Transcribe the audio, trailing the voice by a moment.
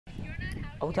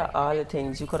Out of all the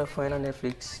things you could have found on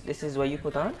Netflix, this is what you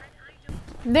put on?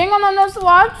 They ain't got nothing else to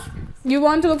watch. You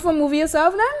want to look for a movie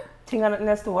yourself then? Thing on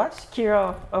else to watch?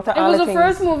 Quirra, out of It all was the the things.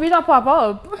 first movie that popped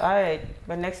up. Alright,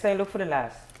 but next time look for the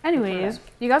last. Anyways,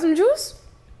 you got some juice?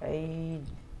 I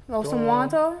Or some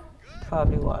water?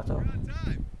 Probably water.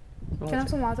 Can I have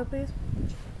some water, please?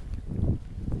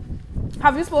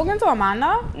 Have you spoken to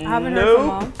Amanda? I haven't heard from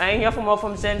her. I ain't heard from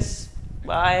her since,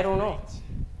 I don't know.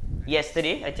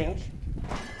 Yesterday, I think.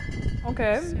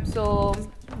 Okay, so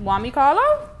want me call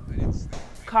her?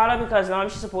 Call her because now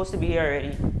she's supposed to be here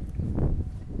already.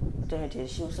 Damn it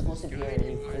is, she was supposed to be here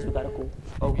already because we gotta go.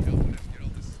 Oh.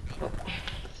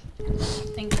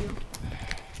 Thank you.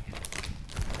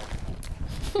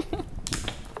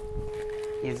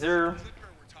 Yes, sir.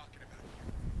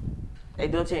 I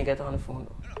don't think I get her on the phone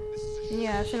though.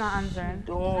 Yeah, she's not answering.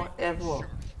 Don't ever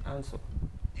answer.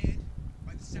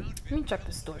 Let me check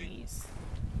the stories.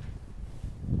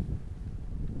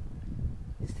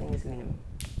 This thing is minimum.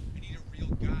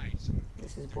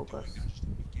 This is bogus.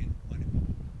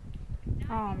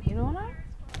 Elona?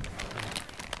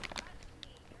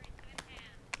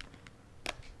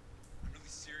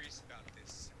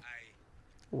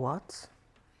 What?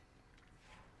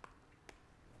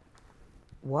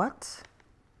 What?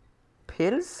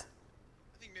 Pills?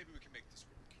 I think maybe we can make this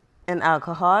work. And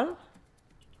alcohol?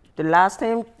 The last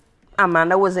time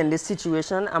Amanda was in this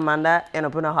situation, Amanda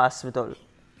ended up in a hospital.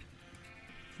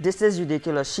 This is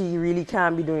ridiculous. She really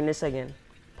can't be doing this again.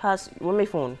 Pass, where's my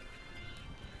phone?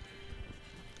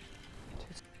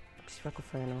 See if I can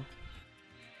find her.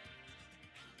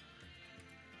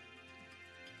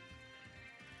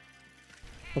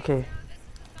 Okay.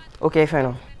 Okay,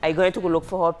 fine. I'm going to go look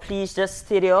for her. Please just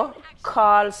stay there.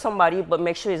 Call somebody, but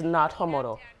make sure it's not her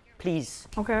mother. Please.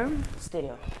 Okay. Stay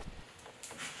there.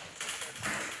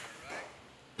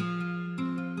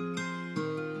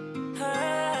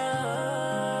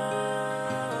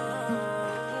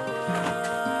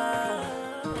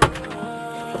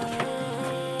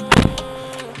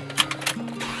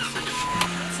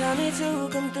 Tell me to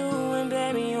come through and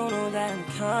baby, you know that I'm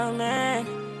coming.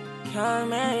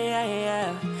 Coming, yeah,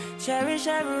 yeah. Cherish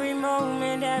every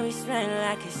moment that we spend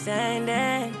like it's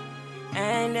ending.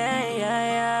 And then,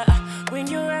 yeah, yeah. When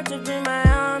you're wrapped up in my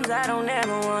arms, I don't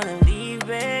ever wanna leave,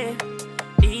 babe.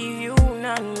 Leave you,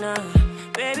 nah, nah.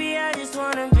 Baby, I just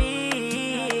wanna be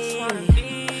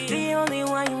the only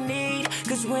one you need.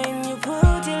 Cause when you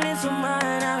put your lips on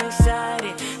mine, I'm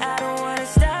excited. I don't wanna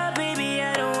stop, baby,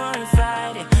 I don't wanna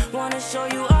fight it. Wanna show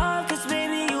you off, cause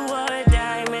baby, you are a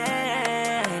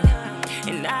diamond.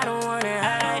 And I don't wanna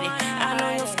hide it. I know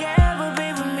you're scared, but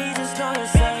baby, with me, just know you're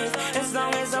safe. As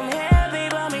long as I'm here,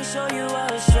 baby, I'll make sure you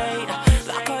are straight.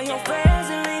 Block all your friends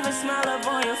and leave a smile up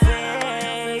on your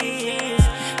face.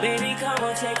 Baby, come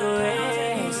on, take a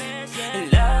risk.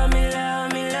 And love me,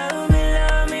 love me, love me,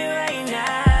 love me right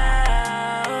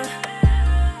now.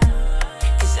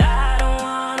 Cause I don't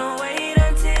wanna wait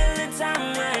until the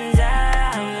time runs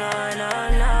out. No, no,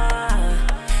 no.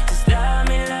 Just love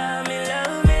me, love me,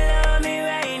 love me, love me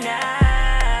right now.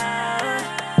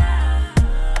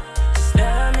 Just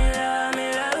love me, love me,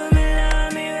 love me,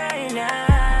 love me right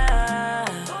now.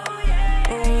 Oh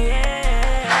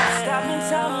yeah. Stop and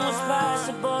tell me what's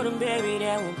possible, and baby,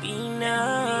 there won't be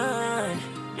none.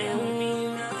 There won't be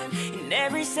none. And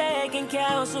every second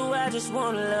counts, so I just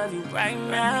wanna love you right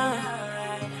now.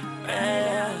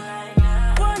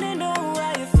 Yeah. Wanna know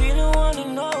how you feeling, wanna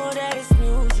know that it's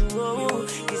mutual.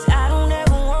 Cause I don't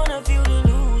ever wanna feel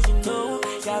delusion, no.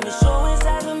 Got me so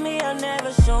inside of me, I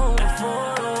never shown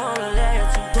before. Don't wanna let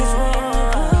you go. Cause when you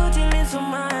put your lips on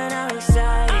mine, I'm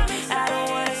excited. I don't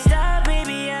wanna stop,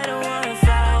 baby, I don't wanna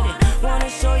fight it. Wanna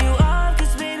show you off,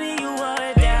 cause baby, you are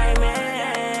a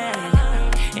diamond.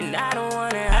 And I don't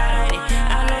wanna hide it.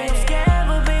 I know you're scared,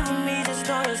 but baby, with me, just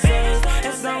know you're safe.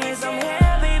 As long as I'm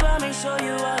here, baby, I'll make sure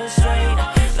you are straight.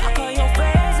 Block all your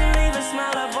friends and leave a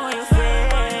smile up on your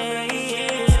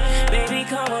face. Baby,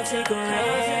 come on, take a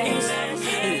risk.